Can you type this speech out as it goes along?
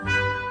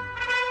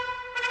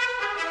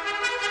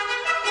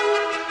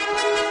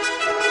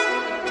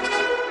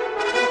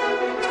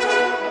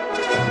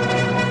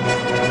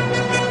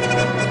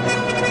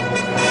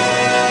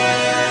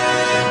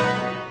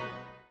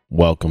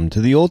Welcome to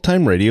the Old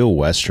Time Radio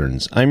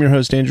Westerns. I'm your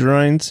host, Andrew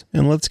Rines,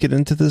 and let's get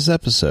into this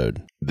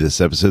episode.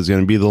 This episode is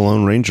going to be The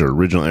Lone Ranger.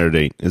 Original air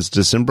date is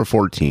December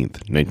 14th,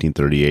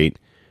 1938,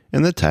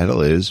 and the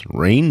title is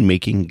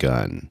Rain-Making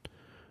Gun.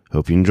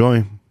 Hope you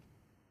enjoy.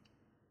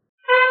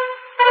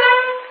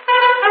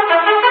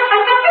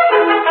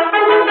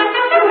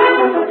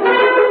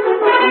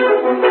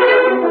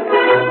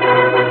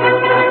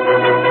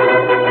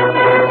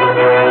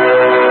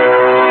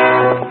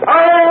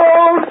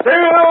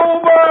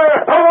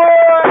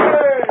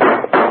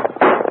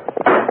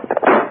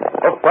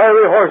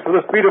 Horse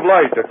with the speed of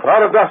light, a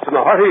cloud of dust, and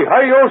a hearty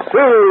Hi-Yo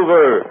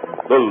Silver,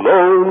 the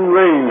Lone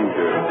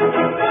Ranger.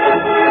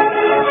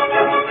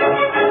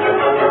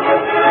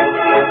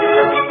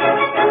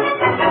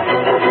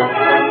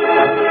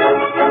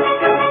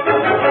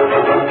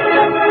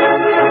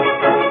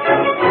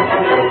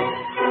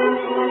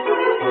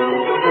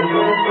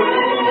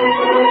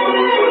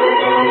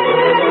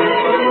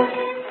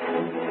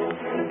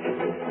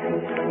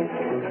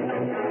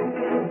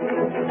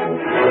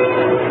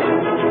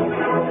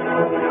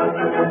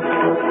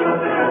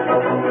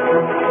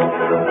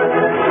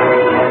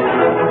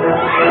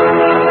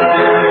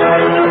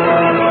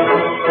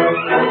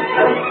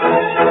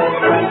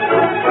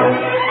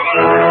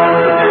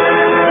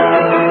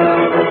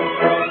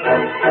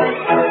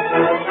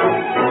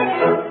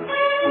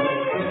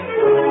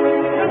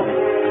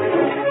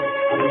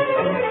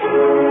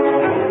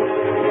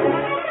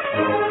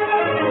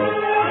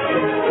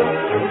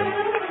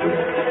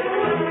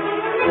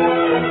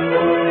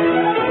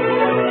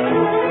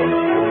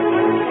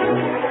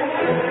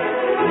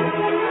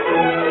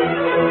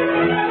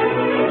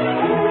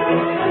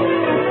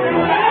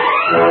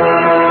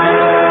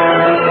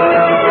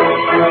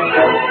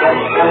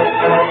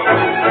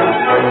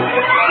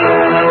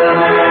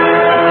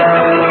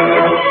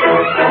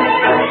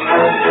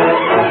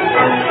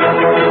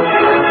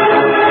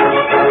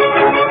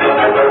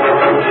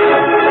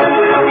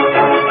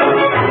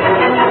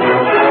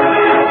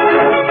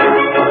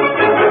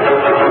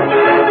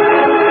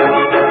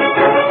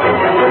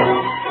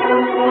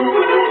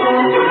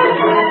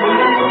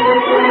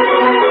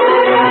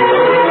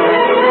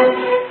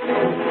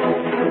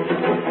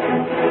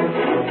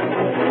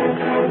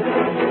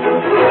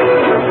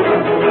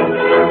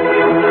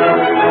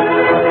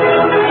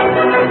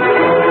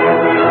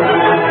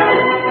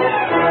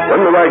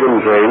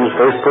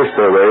 First pushed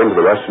their way into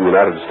the western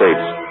United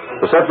States,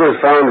 the settlers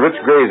found rich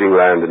grazing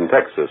land in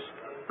Texas,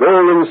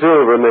 gold and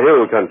silver in the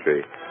hill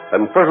country,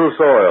 and fertile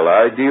soil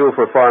ideal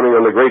for farming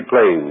on the Great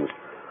Plains.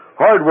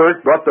 Hard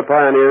work brought the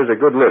pioneers a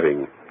good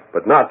living,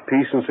 but not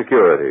peace and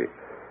security.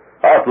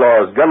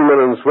 Outlaws, gunmen,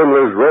 and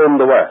swindlers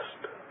roamed the West.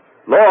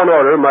 Law and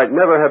order might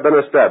never have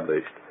been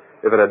established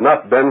if it had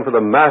not been for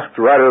the masked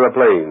rider of the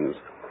plains.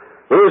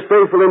 With his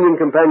faithful Indian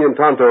companion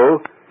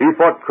Tonto, he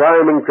fought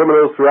crime and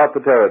criminals throughout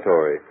the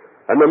territory,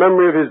 and the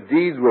memory of his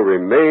deeds will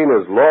remain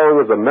as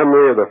long as the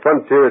memory of the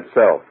frontier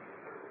itself.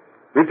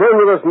 Return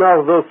with us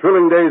now to those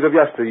thrilling days of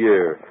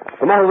yesteryear.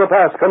 From out of the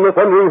past come the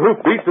thundering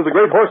hoofbeats of the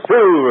great horse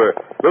Silver.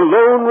 The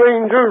Lone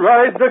Ranger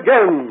rides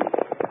again.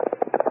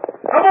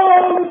 Come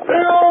on,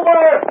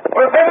 Silver!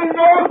 We're heading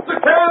north to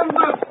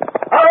Kansas!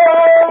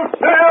 Hello,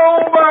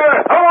 Silver!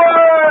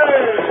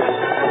 Away!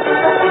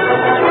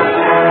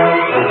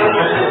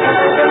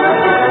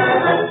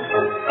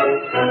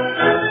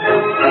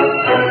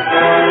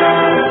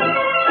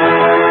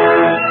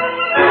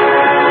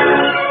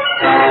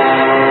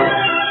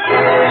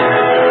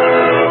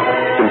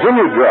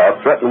 Continued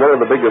drought threatened one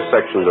of the biggest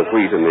sections of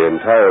wheat in the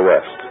entire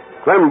West.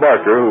 Clem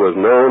Barker, who was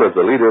known as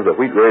the leader of the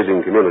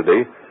wheat-raising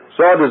community,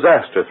 saw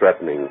disaster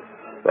threatening.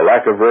 The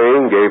lack of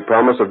rain gave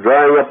promise of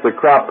drying up the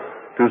crop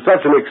to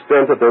such an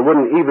extent that there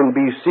wouldn't even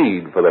be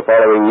seed for the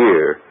following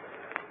year.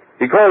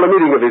 He called a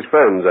meeting of his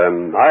friends,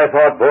 and I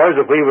thought, boys,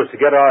 if we was to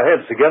get our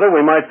heads together,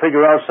 we might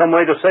figure out some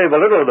way to save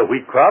a little of the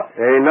wheat crop.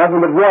 Ain't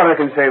nothing but water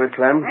can save it,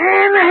 Clem.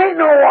 And there ain't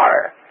no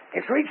water.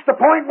 It's reached the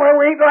point where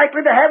we ain't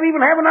likely to have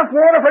enough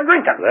water for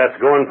drinking. That's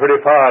going pretty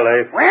far,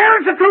 Leif. Well,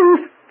 it's the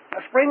truth.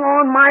 The spring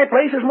on my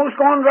place is most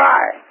gone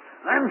dry.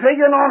 I'm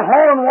figuring on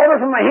hauling water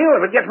from the hill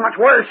if it gets much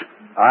worse.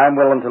 I'm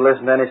willing to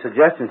listen to any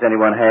suggestions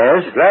anyone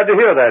has. Glad to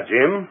hear that,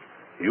 Jim.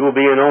 You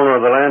being owner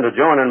of the land to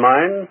join in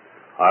mine,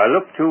 I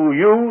look to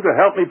you to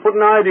help me put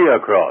an idea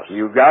across.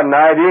 You got an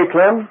idea,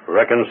 Clem?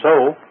 Reckon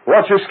so.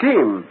 What's your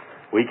scheme?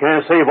 We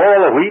can't save all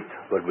the wheat,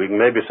 but we can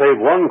maybe save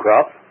one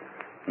crop.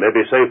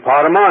 Maybe save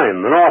part of mine,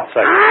 the north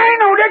section. I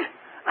knowed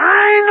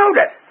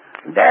it.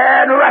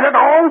 Dad rat it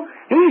all.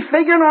 He's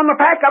figuring on the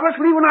pack of us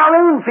leaving our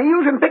own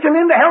fields and pitching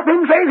in to help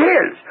him save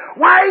his.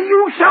 Why,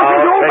 you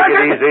selfish old take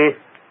bugger. it easy.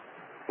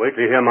 Wait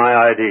till you hear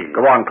my idea.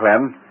 Go on,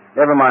 Clem.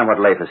 Never mind what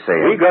Leif is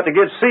saying. We got to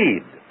get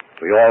seed.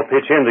 We all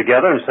pitch in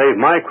together and save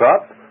my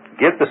crop,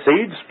 get the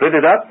seed, split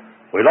it up.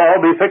 We'll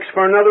all be fixed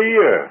for another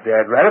year.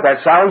 Dad rat it,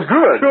 that sounds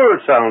good. Sure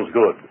it sounds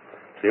good.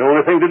 It's the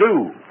only thing to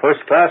do.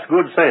 First-class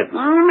good sense.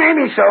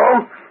 Maybe so.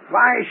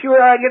 Why, sure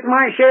I get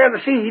my share of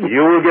the seed.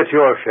 You'll get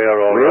your share,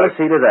 all right. We'll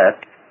see to that.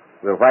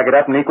 We'll whack it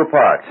up in equal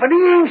parts. But he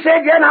ain't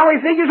said yet how he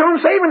figures on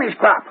saving his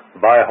crop.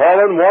 By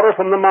hauling water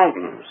from the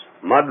mountains,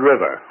 Mud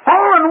River.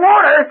 Hauling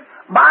water?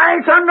 By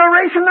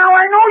thunderation, now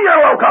I know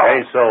you're loco.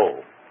 Hey, so.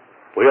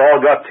 We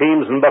all got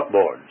teams and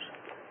buckboards.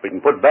 We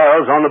can put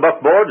barrels on the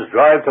buckboards,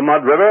 drive to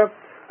Mud River,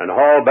 and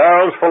haul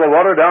barrels full of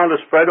water down to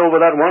spread over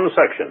that one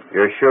section.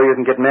 You're sure you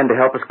can get men to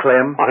help us,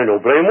 Clem? I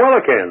know blame well I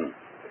can.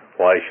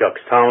 Why,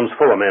 shucks, town's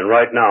full of men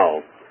right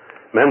now.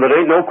 Men that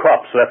ain't no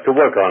crops left to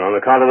work on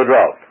account of the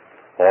drought.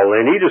 All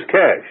they need is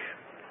cash.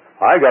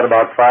 I got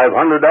about $500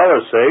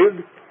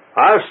 saved.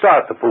 I'll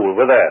start the pool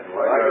with that.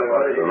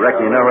 I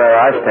reckon you know where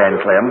I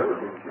stand, Clem.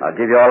 I'll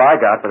give you all I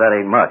got, but that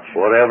ain't much.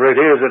 Whatever it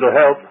is, it'll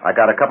help. I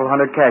got a couple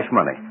hundred cash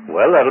money.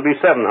 Well, that'll be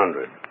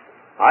 $700.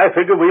 I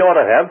figure we ought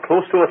to have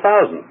close to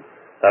 $1,000.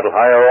 That'll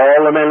hire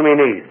all the men we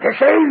need. To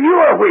save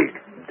your wheat.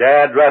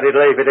 Dad ratted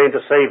if it ain't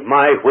to save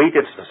my wheat,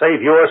 it's to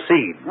save your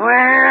seed. Well,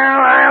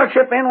 I'll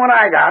chip in what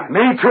I got.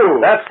 Me too.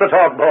 That's the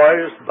talk,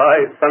 boys.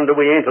 By thunder,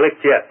 we ain't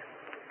licked yet.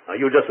 Now,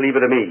 you just leave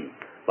it to me.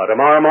 By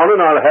tomorrow morning,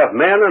 I'll have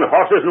men and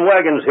horses and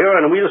wagons here,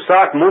 and we'll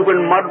start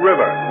moving Mud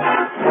River.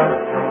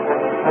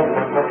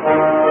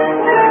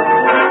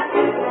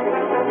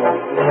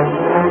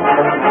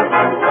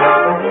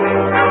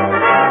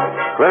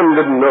 Clem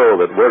didn't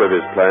know that word of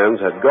his plans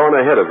had gone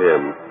ahead of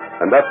him,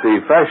 and that the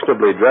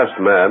fashionably dressed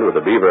man with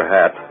a beaver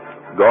hat,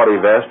 gaudy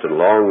vest, and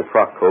long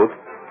frock coat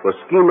was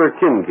Schemer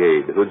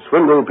Kincaid, who'd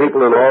swindled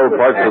people in all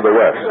parts of the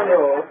West.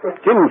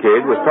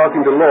 Kincaid was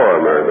talking to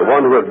Lorimer, the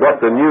one who had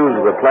brought the news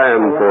of the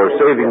plan for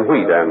saving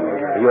wheat, and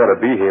he ought to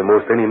be here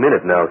most any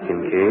minute now,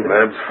 Kincaid.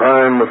 That's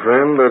fine, my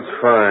friend, that's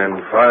fine.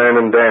 Fine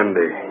and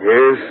dandy.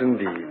 Yes,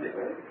 indeed.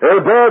 Hey,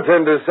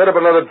 bartender, set up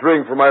another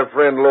drink for my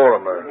friend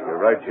Lorimer.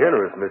 You're right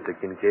generous, Mr.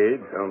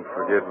 Kincaid. Don't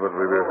forget what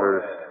we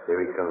rehearsed.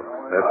 Here he comes.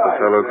 That's the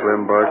fellow,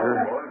 Clem Barker?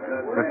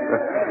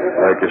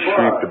 Like a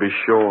sheep to be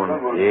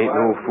shorn. He ain't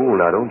no fool,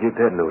 now. Don't get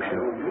that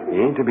notion.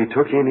 He ain't to be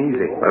took in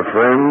easy. My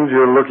friend,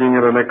 you're looking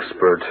at an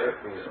expert.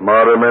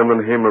 Smarter men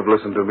than him have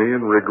listened to me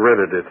and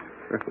regretted it.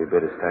 We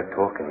better start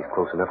talking. He's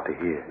close enough to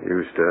hear.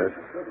 You start.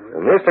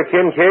 Mr.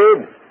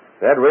 Kincaid,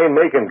 that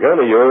rain-making gun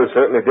of yours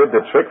certainly did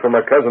the trick for my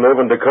cousin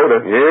over in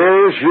Dakota.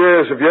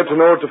 Yes, I've yet to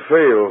know it to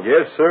fail.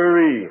 Yes,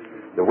 sirree.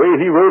 The way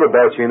he wrote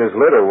about you in his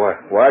letter, why,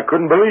 I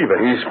couldn't believe it.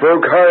 He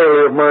spoke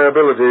highly of my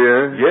ability,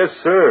 eh? Yes,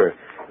 sir.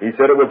 He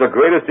said it was the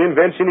greatest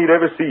invention he'd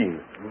ever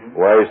seen.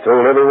 Why, he's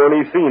told everyone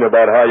he's seen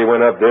about how you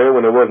went up there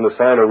when there wasn't a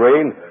sign of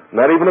rain.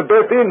 Not even the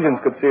best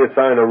engines could see a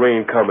sign of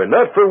rain coming,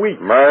 not for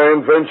weeks. My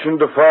invention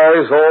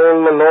defies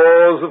all the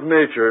laws of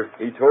nature.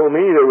 He told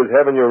me they was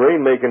having your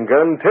rain-making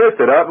gun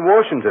tested out in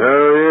Washington.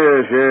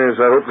 Oh, yes.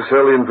 I hope to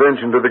sell the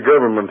invention to the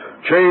government.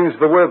 Change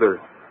the weather.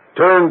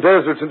 Turn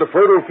deserts into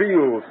fertile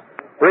fields.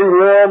 Bring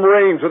warm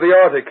rain to the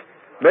Arctic.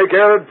 Make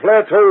arid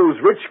plateaus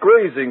rich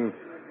grazing.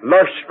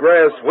 Lush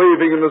grass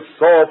waving in the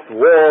soft,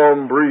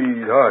 warm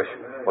breeze. Gosh.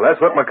 Well,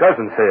 that's what my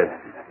cousin said.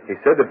 He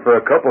said that for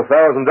a couple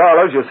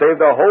 $1,000, you saved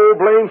the whole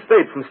blame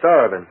state from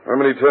starving. How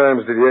many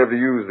times did he have to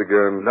use the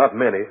gun? Not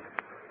many.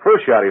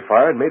 First shot he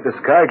fired made the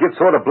sky get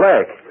sort of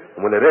black.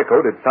 And when it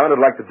echoed, it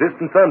sounded like the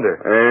distant thunder.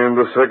 And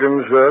the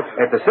second shot?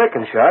 At the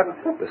second shot,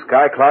 the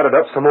sky clouded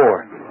up some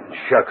more.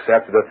 Shucks,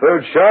 after the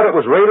third shot, it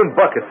was raining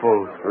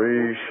bucketfuls.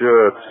 3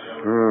 shots.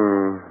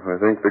 I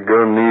think the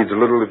gun needs a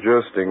little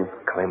adjusting.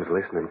 Clem's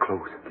listening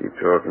close. Keep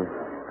talking.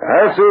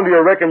 How soon do you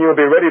reckon you'll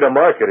be ready to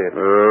market it?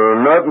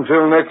 Not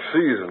until next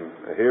season.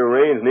 I hear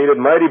rain's needed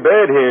mighty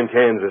bad here in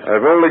Kansas.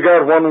 I've only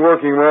got one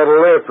working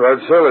model left.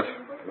 I'd sell it.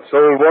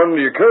 Sold one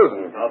to your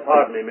cousin.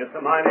 Pardon me, mister.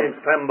 My name's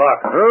Clem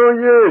Barker. Oh,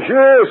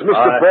 yes,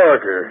 Mr.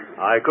 Barker.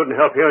 I couldn't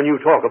help hearing you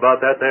talk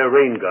about that there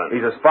rain gun.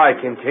 He's a spy,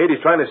 Kincaid.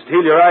 He's trying to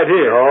steal your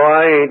idea. No,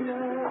 I ain't.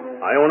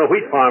 I own a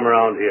wheat farm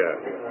around here.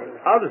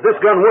 How does this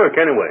gun work,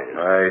 anyway?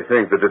 I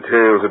think the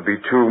details would be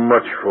too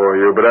much for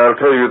you, but I'll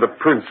tell you the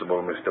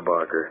principle, Mr.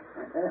 Barker.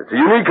 It's a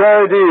unique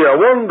idea, a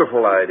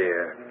wonderful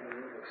idea.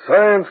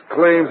 Science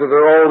claims that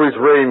there are always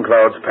rain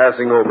clouds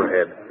passing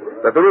overhead,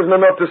 that there isn't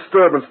enough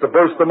disturbance to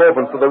burst them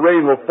open so the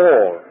rain will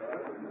fall.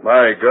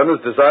 My gun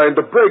is designed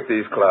to break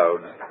these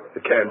clouds.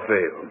 It can't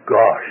fail.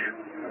 Gosh,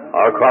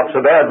 our crops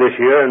are bad this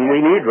year, and we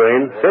need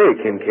rain. Say,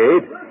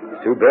 Kincaid,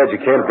 it's too bad you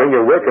can't bring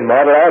your working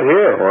model out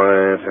here.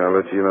 Quiet. I'll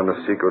let you in on a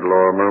secret,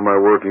 Lorimer. My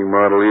working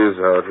model is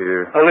out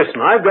here. Now, listen,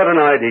 I've got an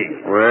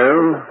idea.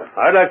 Well?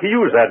 I'd like to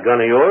use that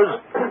gun of yours.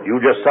 You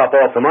just stop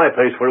off to my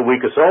place for a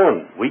week or so,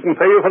 and we can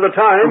pay you for the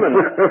time, and...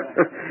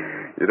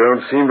 You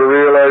don't seem to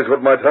realize what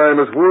my time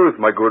is worth,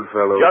 my good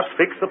fellow. Just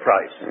fix the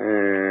price.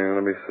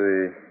 Let me see.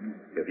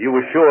 If you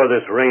were sure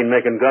this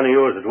rain-making gun of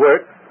yours would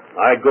work,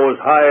 I'd go as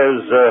high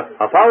as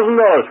 $1,000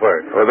 for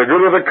it. For the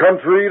good of the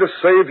country, to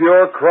save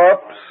your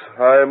crops,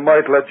 I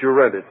might let you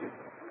rent it.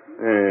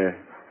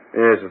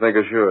 Yes, I think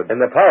I should.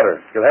 And the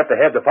powder. You'll have to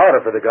have the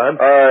powder for the gun.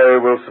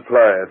 I will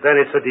supply it. Then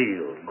it's a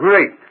deal.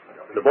 Great.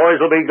 The boys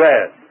will be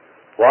glad.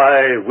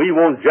 Why, we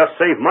won't just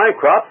save my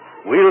crop,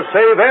 we'll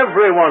save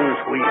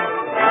everyone's wheat.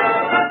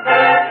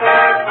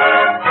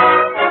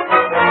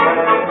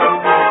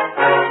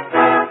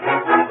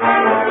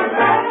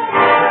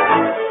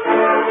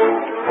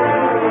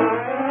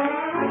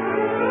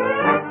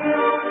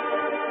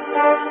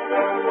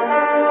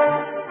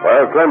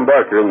 Clem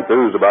Barker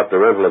enthused about the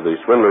rental of the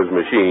swindler's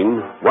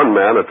machine, one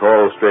man, a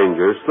tall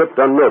stranger,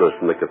 slipped unnoticed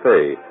from the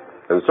cafe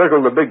and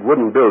circled the big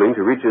wooden building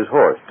to reach his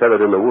horse,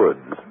 tethered in the woods.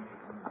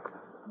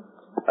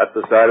 At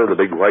the side of the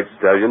big white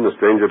stallion, the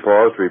stranger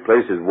paused to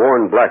replace his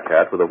worn black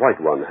hat with a white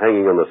one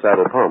hanging on the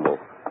saddle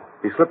pommel.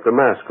 He slipped a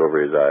mask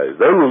over his eyes,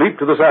 then leaped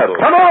to the saddle.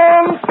 Come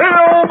on,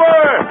 Silver!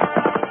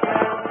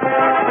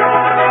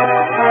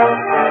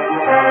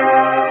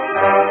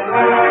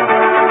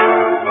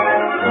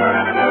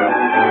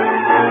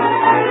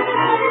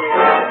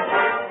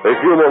 A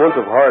few moments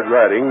of hard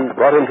riding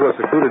brought him to a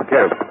secluded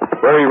camp,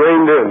 where he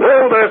reined in.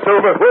 Hold there,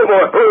 Silver. Oh,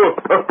 boy.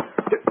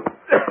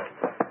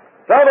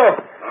 Silver!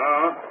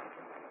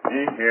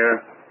 Me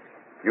here.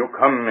 You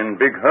come in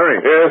big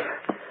hurry. Yes.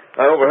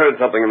 I overheard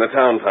something in the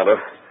town, Tonto.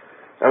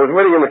 I was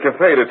waiting in the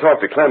cafe to talk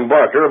to Clem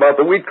Barker about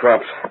the wheat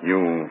crops.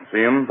 You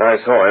see him?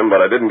 I saw him,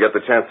 but I didn't get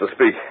the chance to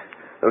speak.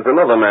 There was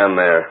another man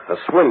there, a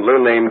swindler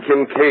named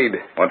Kincaid.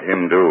 What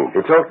him do?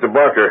 He talked to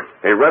Barker.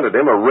 He rented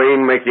him a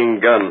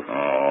rain-making gun.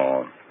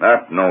 Oh,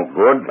 that no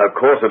good. Of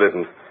course it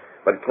isn't.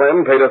 But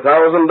Clem paid $1,000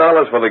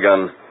 for the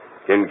gun.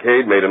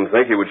 Kincaid made him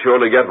think he would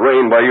surely get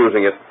rain by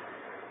using it.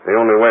 The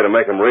only way to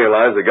make him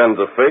realize the gun's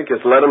a fake is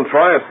to let him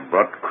try it.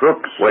 But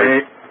crooks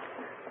Wait.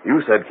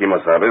 You said,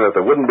 Kemosabe, that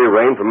there wouldn't be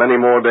rain for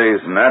many more days.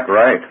 That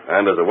right.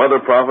 And as a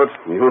weather prophet,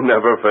 you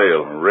never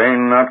fail.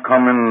 Rain not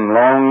coming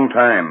long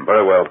time.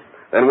 Very well.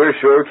 Then we're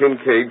sure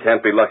Kincaid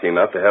can't be lucky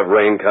enough to have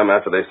rain come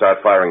after they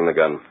start firing the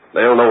gun.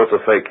 They'll know it's a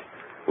fake.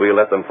 We'll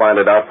let them find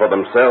it out for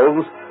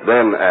themselves,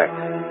 then act.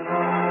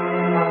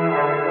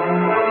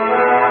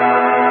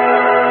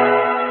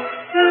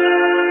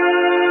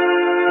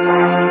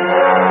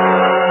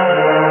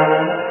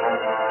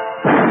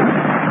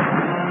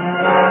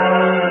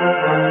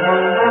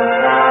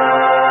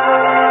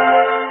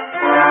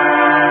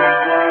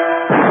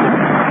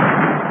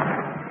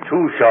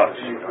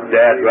 Shots.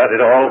 Dad, rat it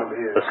all.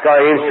 The sky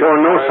ain't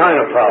showing no sign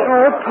of cloud.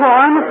 Oh, Pa,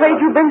 I'm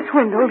afraid you've been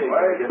swindled.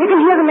 You can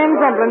hear the men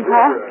grumbling,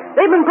 Pa.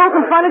 They've been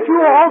poking fun at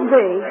you all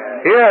day.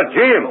 Here,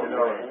 Jim.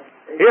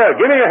 Here,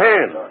 give me a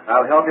hand.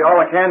 I'll help you all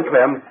I can,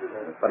 Clem.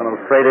 But I'm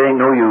afraid it ain't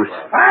no use.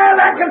 Fire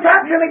that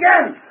contraption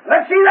again.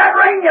 Let's see that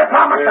rain you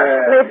promised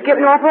us. It's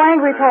getting awful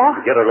angry,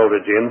 Pa. Get her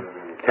loaded, Jim.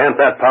 Tamp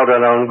that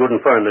powder down good and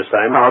firm this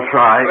time. I'll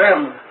try.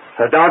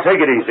 Now, take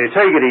it easy.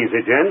 Take it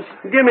easy, gents.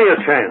 Give me a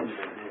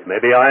chance.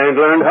 Maybe I ain't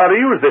learned how to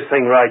use this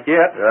thing right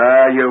yet.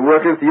 You're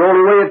working the only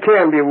way it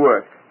can be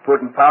worked.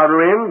 Putting powder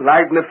in,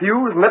 lighting the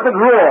fuse, and letting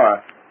it roar.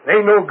 It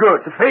ain't no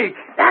good. It's a fake.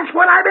 That's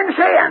what I've been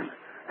saying.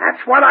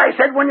 That's what I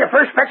said when you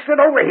first fetched it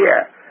over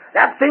here.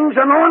 That thing's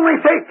a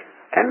knowingly fake.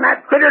 And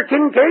that critter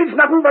Kincaid's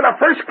nothing but a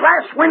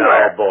first-class swindler.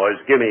 Now,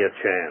 boys, give me a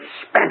chance.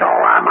 Spent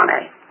all our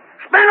money.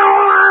 Spent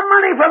all our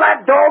money for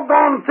that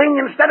doggone thing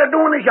instead of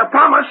doing as you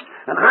promised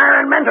and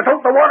hiring men to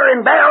tote the water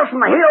in barrels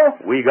from the hill.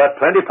 We got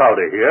plenty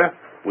powder here.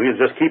 We'll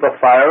just keep a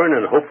firing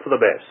and hope for the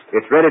best.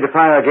 It's ready to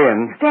fire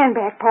again. Stand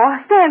back,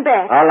 Pa. Stand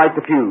back. I'll light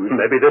the fuse.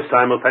 Maybe this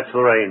time we'll fetch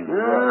the rain.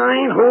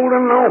 I ain't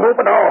holding no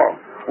hope at all.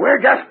 We're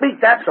just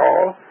beat, that's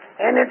all.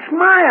 And it's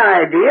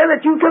my idea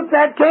that you took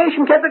that cash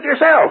and kept it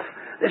yourself.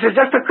 This is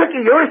just a trick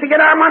of yours to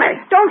get our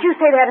money. Don't you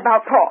say that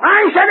about Pa.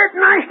 I said it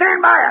and I stand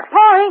by it.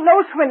 Pa ain't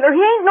no swindler.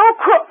 He ain't no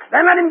crook.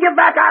 Then let him give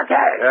back our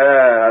cash.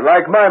 I'd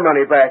like my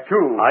money back,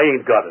 too. I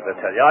ain't got it, I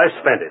tell you. I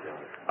spent it.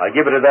 I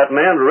give it to that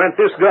man to rent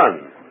this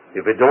gun.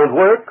 If it don't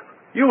work,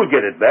 you'll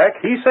get it back.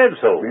 He said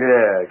so.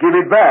 Yeah, give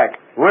it back.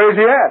 Where's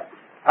he at?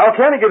 How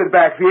can he get it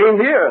back if he ain't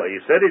here? Well,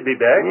 he said he'd be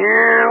back.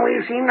 Yeah,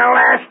 we've seen the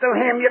last of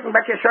him. You can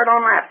bet your shirt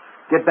on that.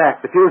 Get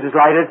back. The fuse is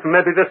lighted.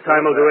 Maybe this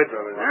time will do it.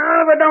 Well,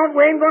 if it don't,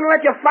 we ain't going to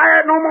let you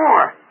fire it no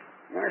more.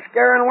 You're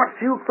scaring what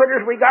few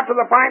critters we got to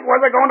the point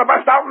where they're going to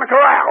bust out in the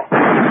corral.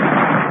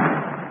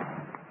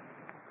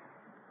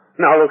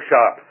 Now look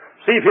sharp.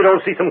 See if you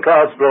don't see some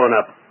clouds blowing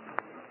up.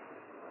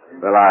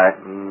 Well,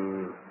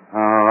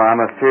 I'm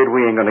afraid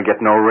we ain't gonna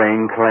get no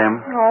rain,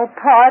 Clem. Oh,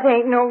 Pa, it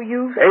ain't no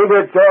use. Ain't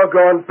a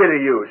doggone bit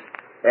of use.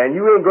 And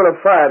you ain't gonna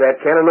fire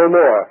that cannon no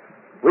more.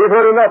 We've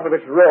heard enough of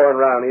this roaring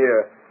around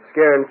here.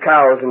 Scaring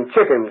cows and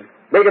chickens.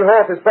 Making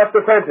horses bust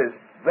the fences.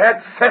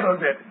 That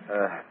settles it.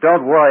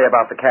 Don't worry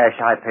about the cash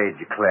I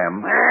paid you,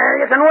 Clem. Well,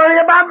 you can worry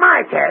about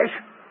my cash.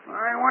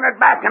 I want it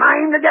back, and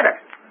I aim to get it.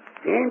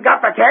 If you ain't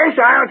got the cash,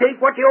 I'll take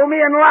what you owe me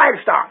in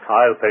livestock.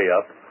 I'll pay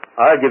up.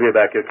 I'll give you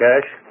back your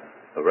cash.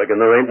 I reckon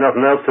there ain't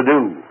nothing else to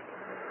do.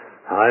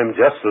 I'm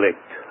just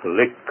licked.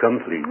 Licked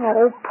complete.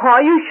 Oh, Pa,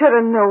 you should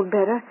have known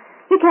better.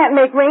 You can't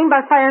make rain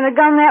by firing a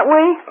gun that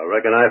way. I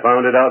reckon I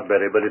found it out,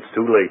 Betty, but it's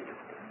too late.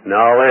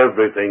 Now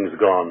everything's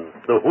gone.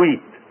 The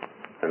wheat.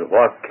 And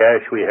what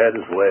cash we had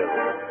as well.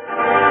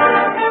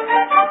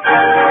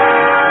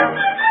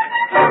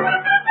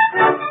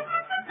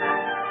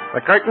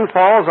 The curtain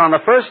falls on the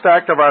first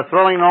act of our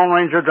thrilling Lone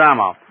Ranger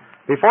drama.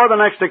 Before the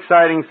next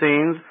exciting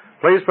scenes,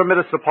 please permit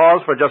us to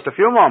pause for just a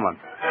few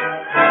moments.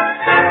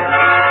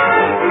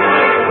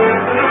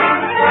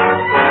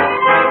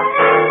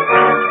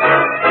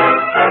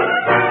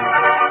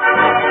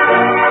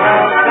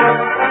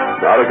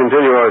 Now to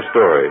continue our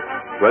story.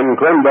 When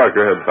Clem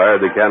Barker had fired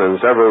the cannon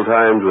several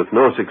times with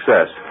no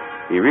success,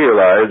 he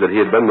realized that he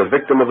had been the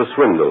victim of a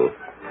swindle.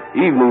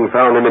 Evening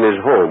found him in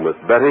his home with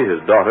Betty, his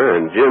daughter,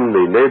 and Jim,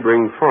 the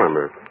neighboring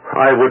farmer.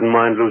 I wouldn't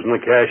mind losing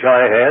the cash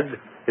I had.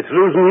 It's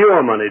losing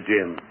your money,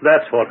 Jim.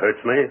 That's what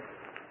hurts me.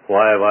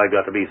 Why have I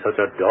got to be such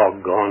a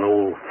doggone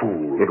old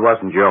fool? It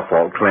wasn't your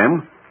fault,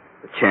 Clem.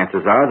 The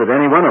chances are that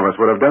any one of us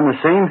would have done the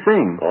same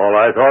thing. All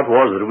I thought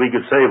was that if we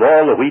could save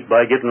all the wheat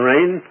by getting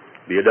rain,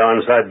 be a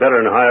darn sight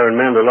better than hiring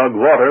men to lug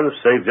water and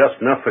save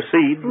just enough for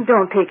seed.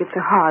 Don't take it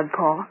so hard,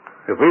 Pa.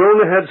 If we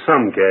only had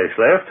some cash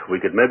left, we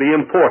could maybe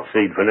import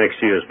seed for next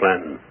year's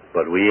planting.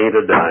 But we ain't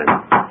a dime.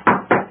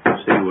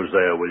 See who's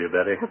there, will you,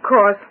 Betty? Of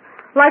course.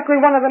 Likely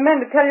one of the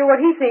men to tell you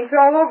what he thinks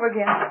all over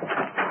again.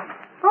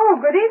 Oh,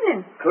 good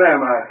evening. Clem,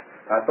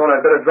 I thought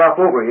I'd better drop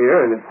over here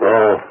and...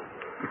 Oh.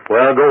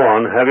 Well, go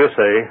on. Have your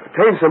say. It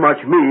ain't so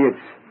much me.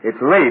 It's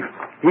Leif.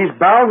 He's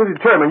bound to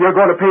determine you're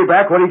going to pay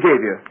back what he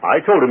gave you.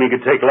 I told him he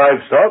could take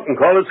livestock and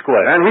call it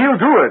square. And he'll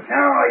do it.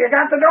 So, you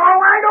got the door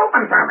wide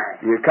open for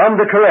me. You come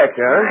to collect,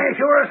 huh? I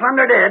sure as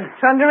thunder did.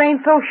 Thunder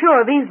ain't so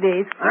sure these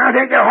days. I'll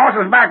take your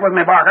horses back with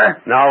me, Barker.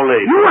 Now,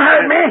 Leif. You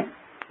heard me.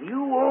 You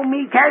owe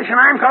me cash and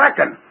I'm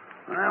collecting.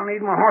 I'll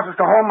need my horses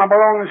to haul my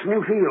belongings to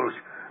new fields.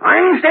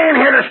 I ain't staying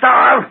here to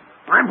starve.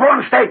 I'm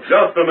pulling stakes.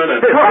 Just a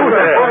minute. Who's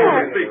there? I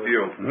want to speak to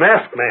you.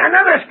 Masked man.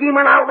 Another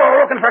scheming outlaw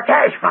looking for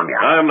cash from you.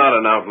 I'm not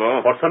an outlaw.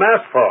 What's the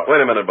mask for?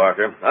 Wait a minute,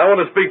 Barker. I want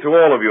to speak to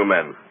all of you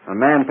men. A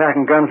man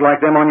packing guns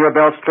like them on your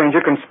belt,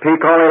 stranger, can speak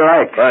all he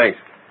likes. Thanks.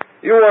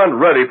 You aren't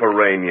ready for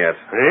rain yet.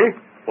 Eh?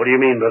 What do you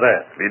mean by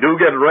that? If you do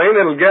get rain,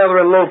 it'll gather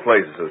in low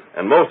places,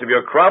 and most of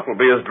your crop will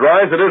be as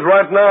dry as it is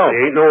right now.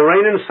 There ain't no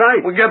rain in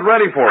sight. Well, get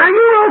ready for Are it.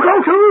 you loco,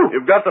 too?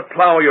 You've got to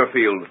plow your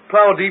fields.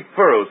 Plow deep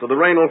furrows so the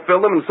rain will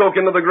fill them and soak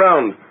into the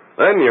ground.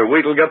 Then your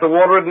wheat will get the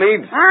water it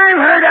needs. I've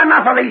heard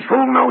enough of these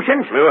fool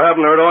notions. You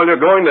haven't heard all you're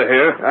going to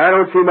hear. I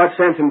don't see much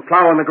sense in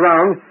plowing the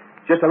ground.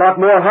 Just a lot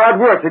more hard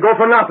work to go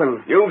for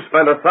nothing. You've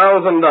spent $1,000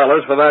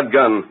 for that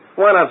gun.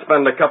 Why not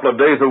spend a couple of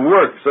days of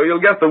work so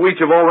you'll get the wheat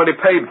you've already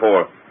paid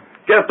for?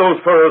 Get those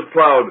furrows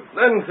plowed,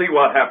 then see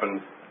what happens.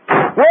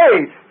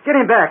 Wait! Get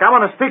him back. I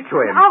want to speak to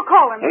him. I'll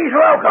call him. He's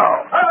loco.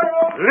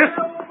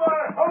 Listen.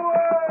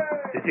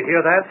 Did you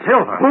hear that?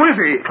 Silver. Who is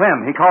he?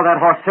 Clem. He called that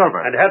horse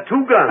Silver. And had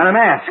two guns. And a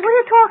mask. What are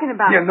you talking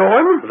about? You know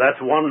him? That's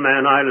one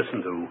man I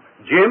listen to.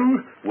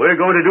 Jim, we're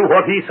going to do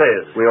what he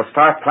says. We'll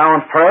start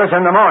plowing furrows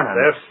in the morning.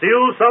 There's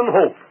still some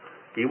hope.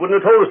 He wouldn't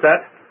have told us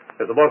that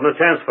if there wasn't a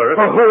chance for it.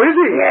 Well, who is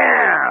he?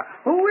 Yeah.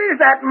 Who is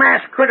that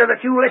masked critter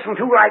that you listen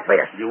to like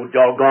this? You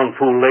doggone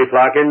fool, Leif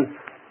Larkin.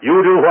 You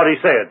do what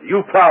he said.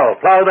 You plow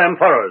them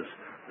furrows.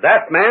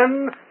 That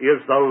man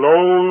is the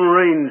Lone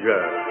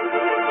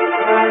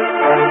Ranger.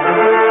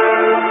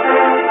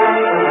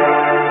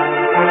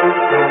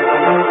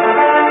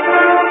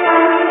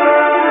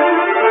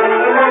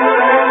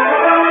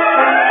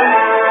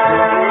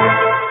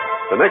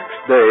 The next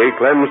day,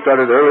 Clem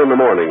started early in the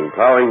morning,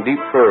 plowing deep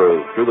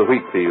furrows through the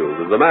wheat fields,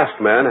 as the masked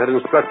man had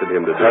instructed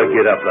him to do. Now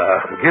get up there.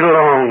 Get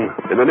along.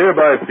 In the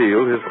nearby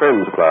field, his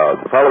friends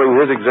plowed,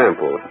 following his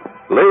example.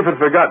 Leif had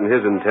forgotten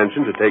his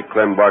intention to take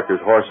Clem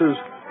Barker's horses,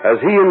 as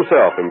he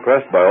himself,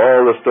 impressed by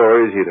all the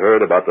stories he'd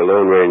heard about the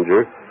Lone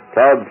Ranger,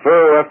 plowed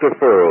furrow after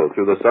furrow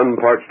through the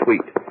sun-parched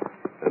wheat.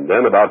 And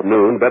then about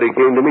noon, Betty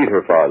came to meet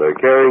her father,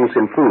 carrying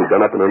some food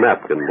done up in a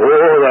napkin.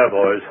 Oh, there,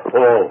 boys.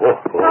 Oh.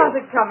 How's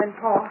it coming,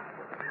 Pa?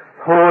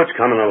 Oh, it's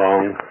coming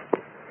along.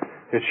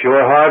 It's sure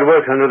hard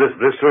work under this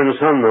blistering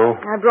sun, though.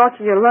 I brought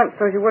you your lunch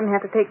so you wouldn't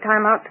have to take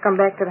time out to come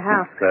back to the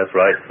house. That's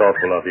right.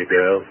 Thoughtful of you,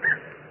 girl.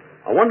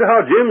 I wonder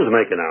how Jim's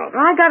making out.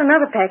 Well, I got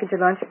another package of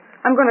lunch.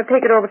 I'm going to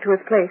take it over to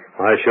his place.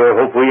 I sure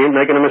hope we ain't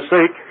making a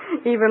mistake.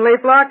 Even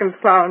Leif Larkin's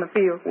plowing the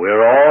field. We're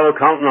all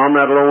counting on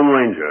that Lone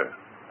Ranger.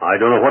 I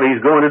don't know what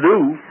he's going to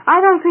do. I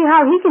don't see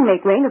how he can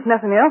make rain if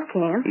nothing else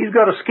can. He's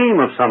got a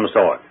scheme of some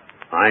sort.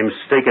 I'm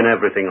staking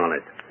everything on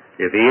it.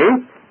 If he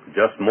ain't,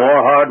 just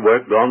more hard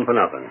work gone for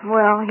nothing.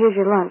 Well, here's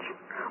your lunch.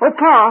 Oh,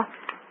 Pa,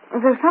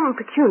 there's something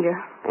peculiar.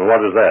 Well,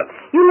 what is that?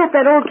 You left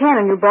that old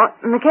cannon you bought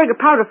and the keg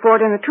of powder for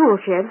it in the tool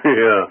shed.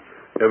 Yeah.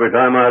 Every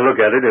time I look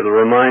at it, it'll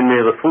remind me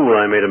of the fool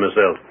I made of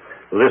myself,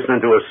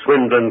 listening to a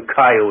swindling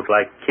coyote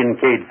like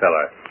Kincaid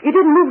feller. You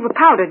didn't move the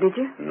powder, did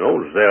you?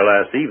 No, it was there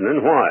last evening.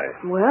 Why?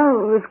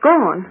 Well, it's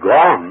gone.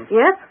 Gone?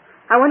 Yep.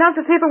 I went out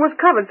to see if it was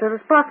covered so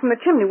the spark from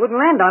the chimney wouldn't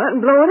land on it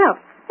and blow it up.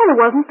 And it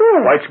wasn't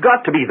there. Why, it's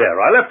got to be there.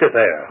 I left it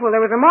there. Well,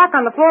 there was a mark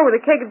on the floor where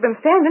the keg had been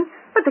standing,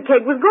 but the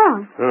keg was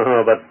gone.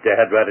 Oh, but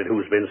dad-ratted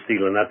who's been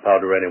stealing that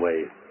powder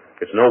anyway?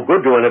 It's no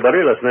good to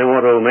anybody unless they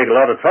want to make a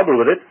lot of trouble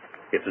with it.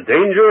 It's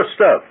dangerous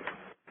stuff.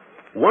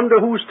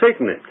 Wonder who's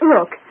taking it.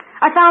 Look,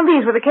 I found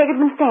these where the keg had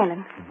been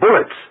standing.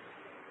 Bullets.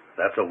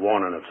 That's a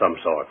warning of some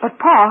sort. But,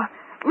 Pa,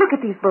 look at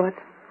these bullets.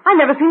 I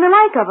never seen the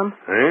like of them.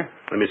 Eh?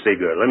 Let me see,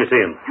 girl. Let me see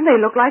them. They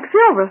look like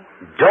silver.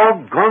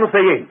 Doggone if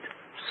they ain't.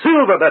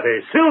 Silver, Betty.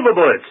 Silver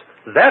bullets.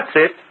 That's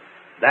it.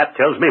 That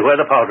tells me where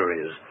the powder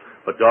is.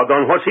 But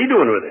doggone, what's he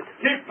doing with it?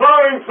 Keep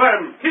plowing,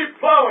 Clem. Keep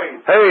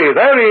plowing. Hey,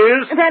 there he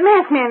is. That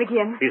masked man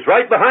again. He's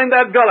right behind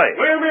that gully.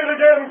 We'll meet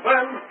again,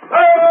 Clem.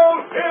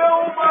 Hail,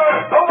 Silver!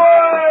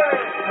 Away!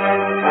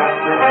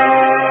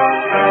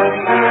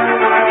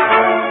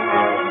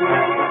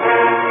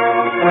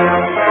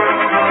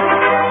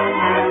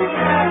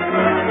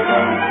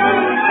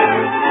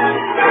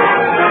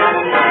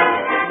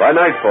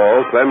 By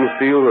nightfall, Clem's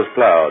field was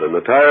plowed, and the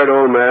tired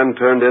old man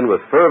turned in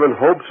with fervent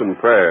hopes and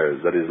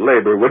prayers that his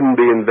labor wouldn't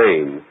be in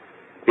vain.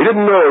 He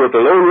didn't know that the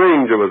Lone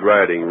Ranger was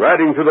riding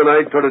through the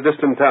night toward a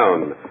distant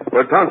town,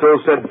 where Tonto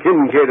said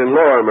Kincaid and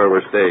Lorimer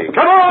were staying.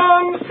 Come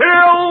on,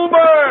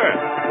 Silver!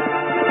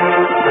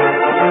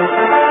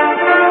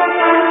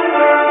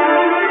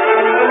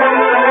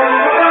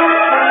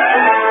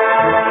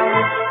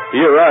 He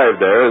arrived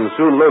there and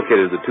soon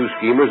located the two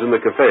schemers in the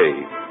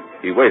cafe.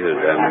 He waited,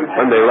 and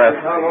when they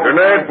left... Good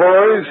night,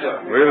 boys.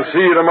 We'll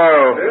see you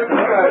tomorrow.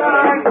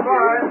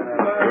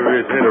 Sure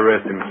is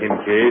interesting,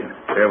 Kincaid,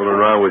 traveling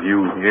around with you.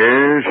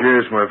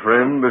 Yes, my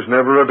friend. There's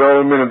never a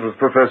dull minute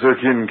with Professor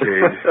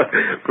Kincaid.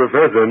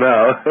 Professor,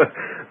 now.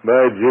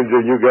 My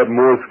Ginger, you got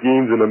more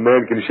schemes than a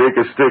man can shake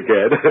a stick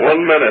at.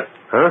 1 minute.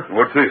 Huh?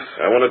 What's this?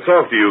 I want to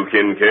talk to you,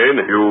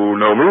 Kincaid. You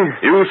know me?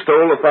 You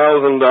stole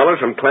 $1,000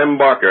 from Clem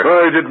Barker.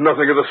 I did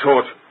nothing of the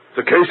sort.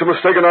 It's a case of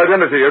mistaken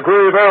identity, a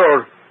grave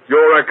error.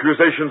 Your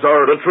accusations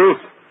are The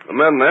truth. The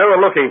men there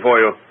are looking for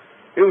you.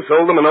 You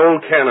sold them an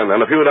old cannon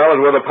and a few dollars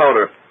worth of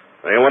powder.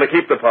 They want to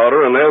keep the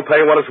powder, and they'll pay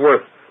what it's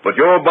worth. But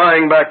you're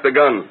buying back the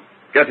gun.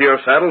 Get to your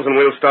saddles, and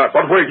we'll start.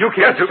 But wait, You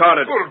can't start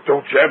it. Oh,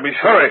 don't jab me,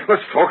 sir. Hurry.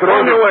 Let's talk it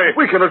On over. your way.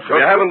 We can adjust. If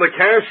you haven't the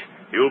cash,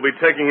 you'll be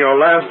taking your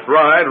last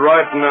ride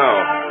right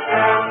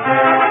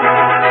now.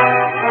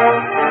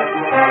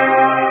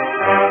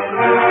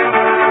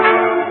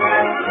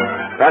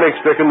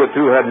 Panic-stricken, the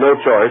two had no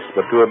choice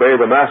but to obey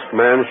the masked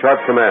man's sharp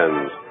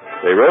commands.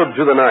 They rode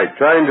through the night,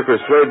 trying to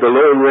persuade the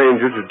Lone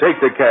Ranger to take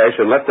the cash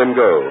and let them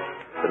go.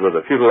 It was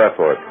a futile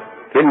effort.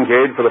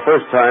 Kincaid, for the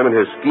first time in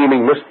his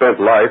scheming,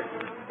 misspent life,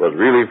 was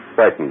really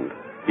frightened.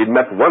 He'd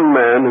met one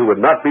man who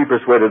would not be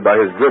persuaded by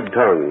his good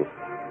tongue.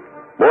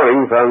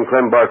 Morning found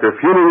Clem Barker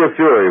fuming with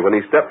fury when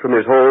he stepped from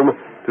his home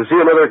to see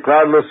another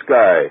cloudless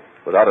sky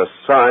without a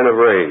sign of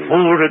rain.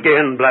 Fooled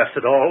again, blast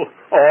it all.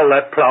 All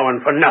that plowing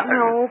for nothing.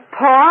 No,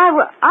 Pa,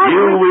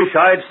 You wish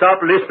I'd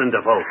stopped listening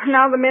to folks.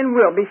 Now the men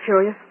will be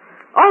furious.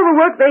 All the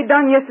work they'd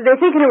done yesterday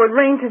thinking it would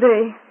rain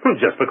today.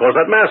 Just because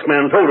that masked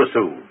man told us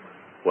to.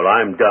 Well,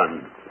 I'm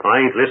done. I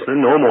ain't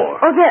listening no more.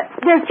 Oh,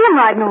 there's Jim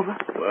riding over.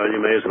 Well,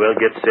 you may as well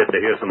get set to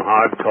hear some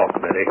hard talk,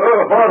 Betty.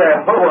 Oh,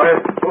 boy.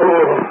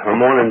 Good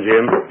morning,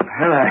 Jim.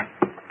 Well, I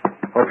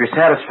hope you're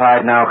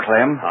satisfied now,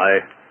 Clem.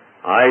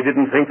 I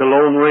didn't think the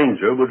Lone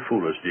Ranger would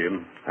fool us,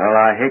 Jim. Well,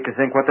 I hate to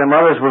think what them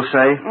others will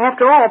say.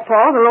 After all,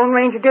 Pa, the Lone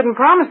Ranger didn't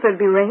promise there'd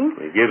be rain.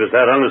 He gave us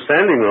that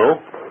understanding,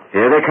 though.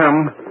 Here they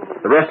come.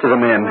 The rest of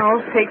the men. Oh,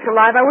 sakes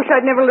alive, I wish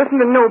I'd never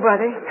listened to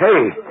nobody.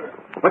 Hey,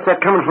 what's that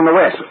coming from the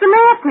west? It's the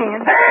masked man.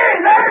 Hey,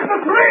 there's the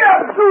three of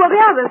them! Who are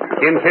the others?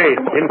 Kincaid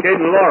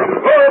and Laura.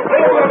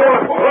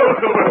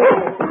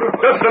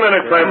 Just a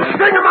minute, Clem.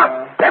 String them up!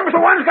 Them's the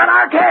ones got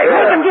our cash.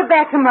 Make them give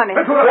back some money.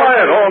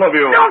 Quiet, all of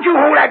you. Don't you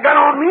hold that gun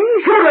on me.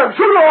 Shoot them!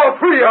 Shoot all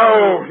three of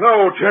them!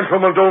 No,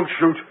 gentlemen, don't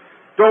shoot.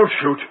 Don't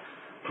shoot.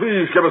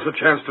 Please give us a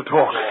chance to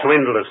talk.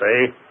 Swindle us,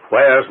 eh?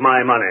 Where's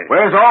my money?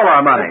 Where's all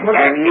our money?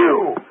 And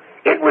you.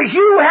 It was you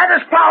who had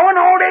us plowing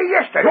all day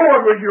yesterday.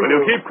 What were you? Will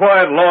you keep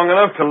quiet long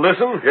enough to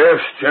listen? Yes,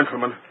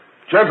 gentlemen.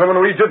 Gentlemen,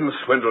 we didn't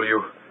swindle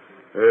you.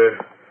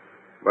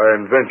 My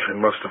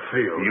invention must have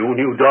failed. You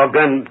knew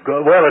doggone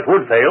well it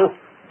would fail.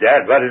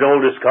 Dad got an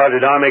old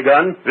discarded army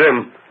gun.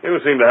 Jim, you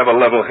seem to have a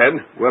level head.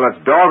 Well,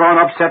 it's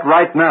doggone upset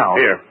right now.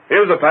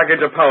 Here's a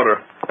package of powder.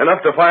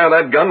 Enough to fire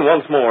that gun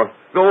once more.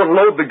 Go and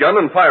load the gun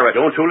and fire it.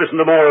 Don't you listen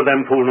to more of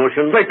them fool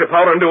notions. Take the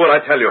powder and do what I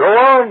tell you. Go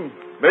on.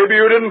 Maybe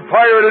you didn't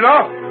fire it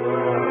enough.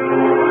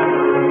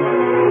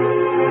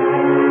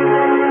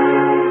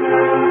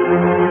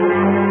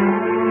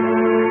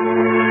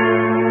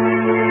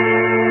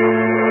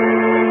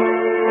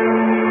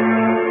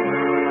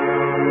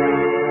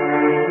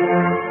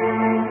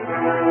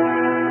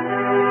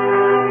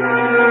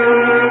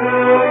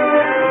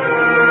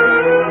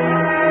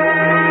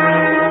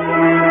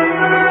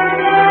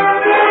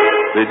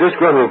 The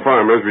disgruntled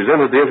farmers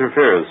resented the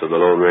interference of the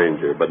Lone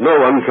Ranger, but no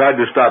one tried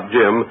to stop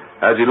Jim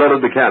as he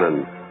loaded the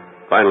cannon.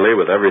 Finally,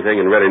 with everything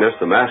in readiness,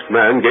 the masked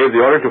man gave the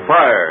order to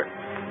fire.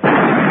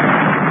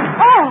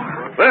 Oh!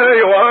 There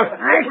you are.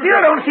 I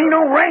still don't see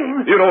no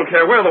rain. You don't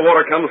care where the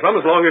water comes from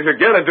as long as you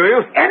get it, do you?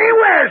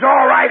 Anywhere's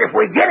all right if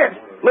we get it.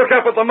 Look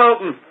up at the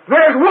mountain.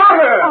 There's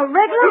water! A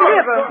regular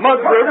river. Mud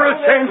River has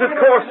changed its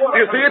course. Do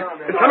you see it?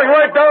 It's coming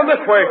right down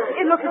this way.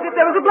 It looks as if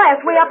there was a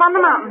blast way up on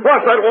the mountain.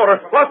 What's that water?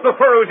 What's the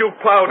furrows you've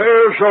plowed?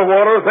 There's your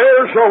water.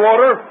 There's your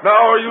water.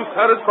 Now, are you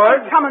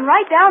satisfied? Coming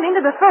right down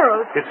into the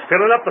furrows. It's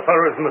filling up the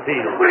furrows in the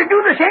field. Will it do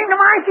the same to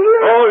my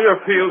field? All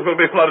your fields will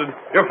be flooded.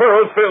 Your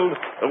furrows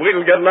filled. And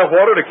we'll get enough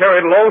water to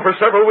carry it along for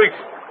several weeks.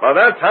 By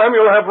that time,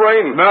 you'll have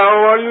rain.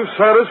 Now, are you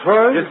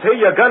satisfied? You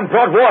see, your gun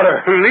brought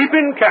water.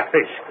 Leaping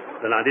catfish.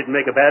 Then I didn't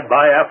make a bad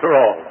buy after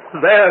all.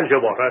 There's your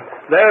water.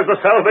 There's the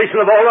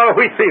salvation of all our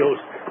wheat fields.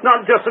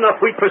 Not just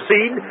enough wheat for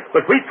seed,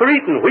 but wheat for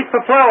eating, wheat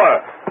for flour.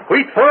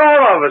 Wheat for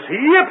all of us.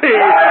 Yippee!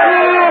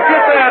 Look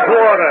at that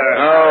water.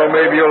 Now,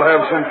 maybe you'll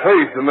have some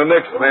faith in the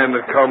next man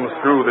that comes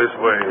through this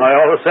way. I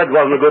always said it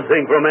wasn't a good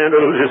thing for a man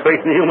to lose his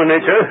faith in human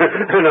nature,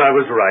 and I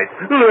was right.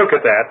 Look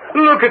at that.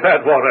 Look at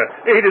that water.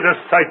 Ain't it a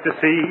sight to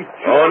see?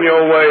 On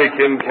your way,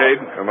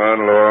 Kincaid. Come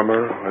on,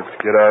 Lorimer. Let's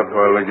get out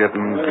while the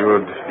getting's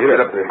good. Get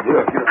up there.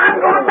 Get up.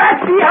 I'm going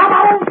back to see how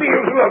my own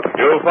fields look.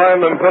 You'll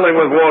find them filling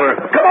with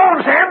water. Come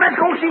on, Sam.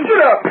 Let's go see. Get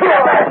up. Get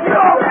up.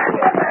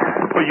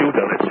 Well, you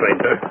done it,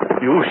 stranger.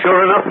 You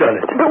sure enough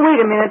done it. But wait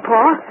a minute,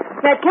 Paul.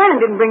 That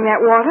cannon didn't bring that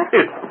water.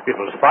 It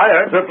was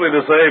fire. Simply to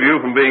save you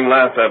from being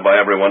laughed at by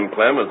everyone,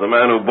 Clem, is the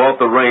man who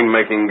bought the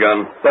rain-making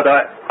gun. But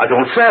I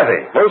don't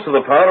savvy. Most of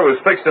the powder was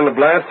fixed in a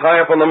blast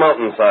high up on the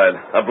mountainside.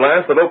 A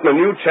blast that opened a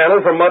new channel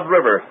for Mud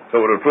River,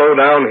 so it would flow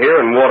down here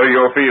and water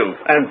your fields.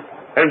 And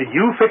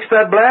you fixed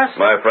that blast?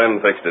 My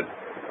friend fixed it.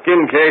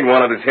 Kincaid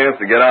wanted a chance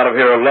to get out of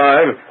here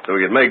alive so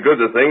he could make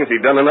good the things he'd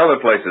done in other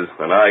places,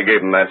 and I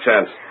gave him that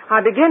chance.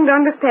 I begin to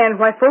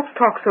understand why folks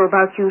talk so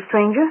about you,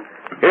 stranger.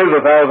 Here's $1,000.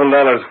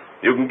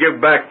 You can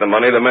give back the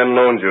money the men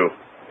loaned you.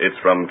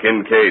 It's from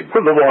Kincaid.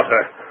 The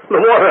water,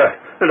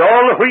 and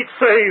all the wheat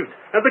saved,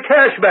 and the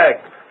cash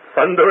back.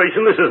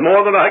 Thunderation, this is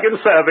more than I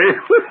can savvy.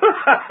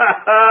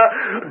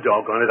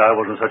 Doggone it, I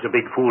wasn't such a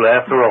big fool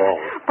after all.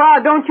 Pa,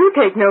 don't you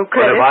take no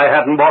credit. But if I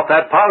hadn't bought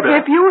that powder...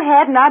 If you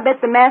hadn't, I bet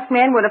the masked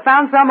man would have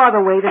found some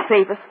other way to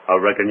save us. I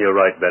reckon you're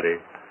right,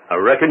 Betty. I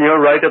reckon you're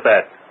right at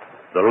that.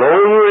 The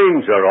Lone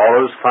Ranger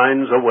always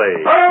finds a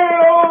way.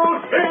 Hail,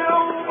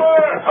 Silver!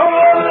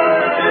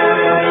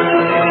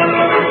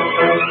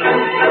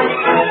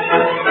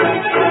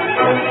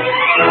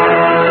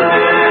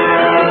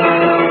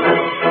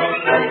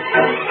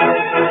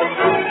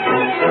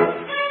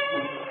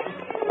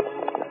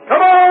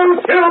 Come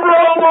on, Silver,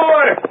 old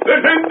boy!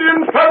 There's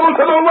Indian trouble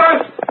to the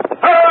west!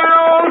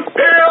 Hail,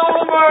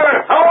 Silver!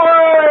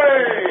 Away!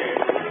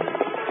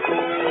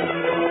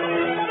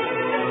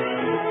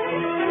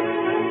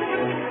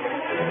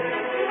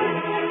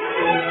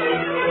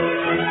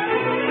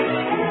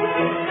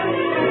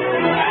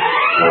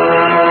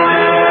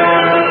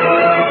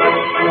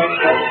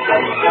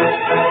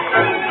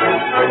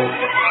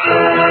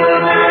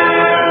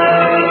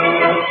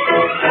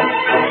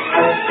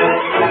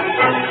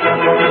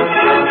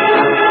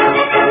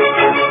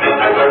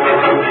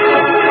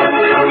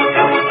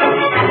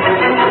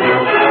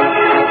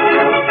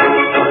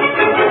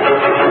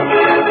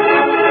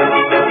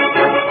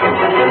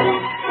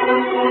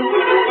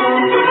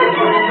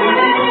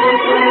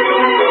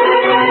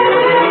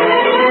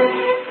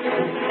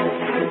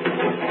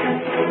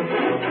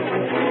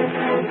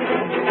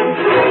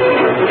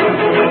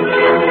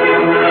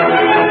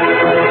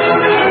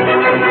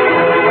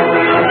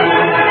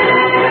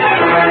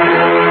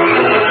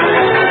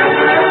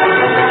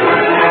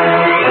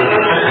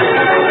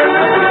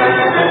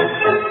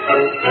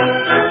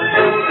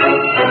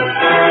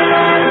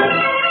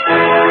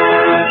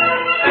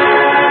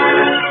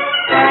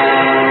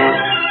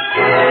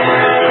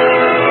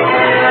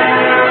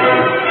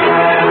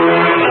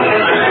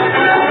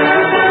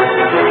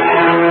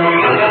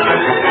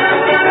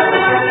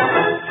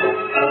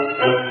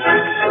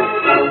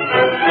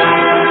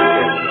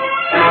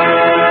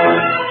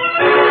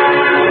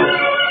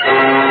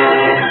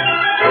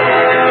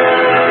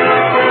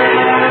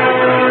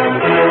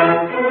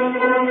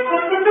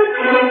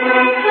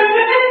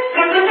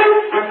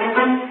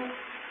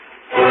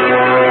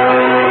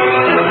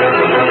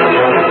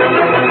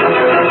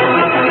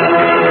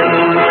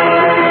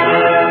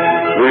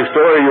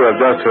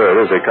 Just Heard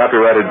is a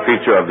copyrighted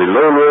feature of the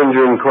Lone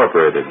Ranger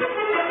Incorporated.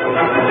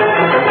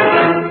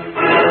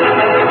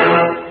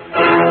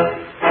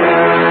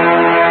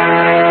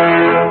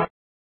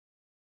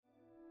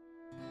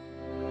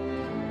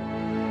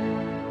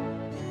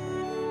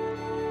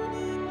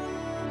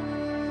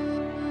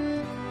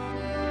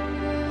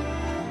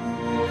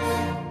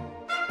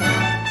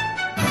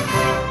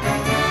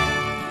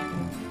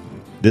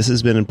 This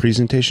has been a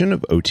presentation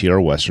of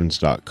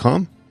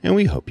OTRWesterns.com, and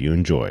we hope you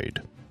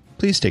enjoyed.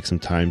 Please take some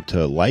time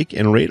to like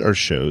and rate our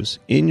shows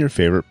in your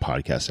favorite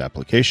podcast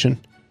application.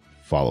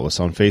 Follow us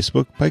on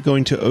Facebook by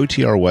going to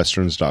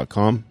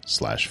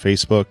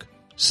OTRWesterns.com/Facebook.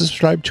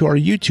 Subscribe to our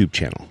YouTube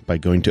channel by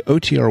going to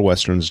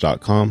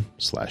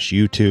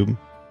OTRWesterns.com/YouTube.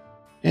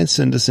 And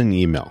send us an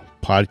email,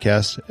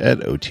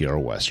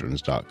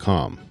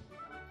 podcast@OTRWesterns.com.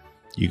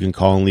 You can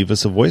call and leave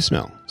us a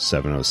voicemail,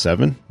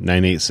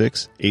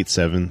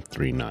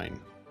 707-986-8739.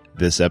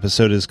 This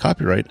episode is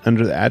copyright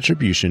under the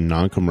Attribution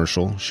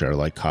Non-Commercial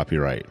Share-alike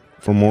copyright.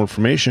 For more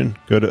information,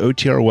 go to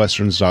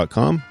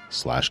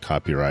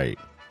OTRWesterns.com/copyright.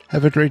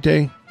 Have a great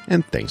day,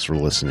 and thanks for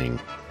listening.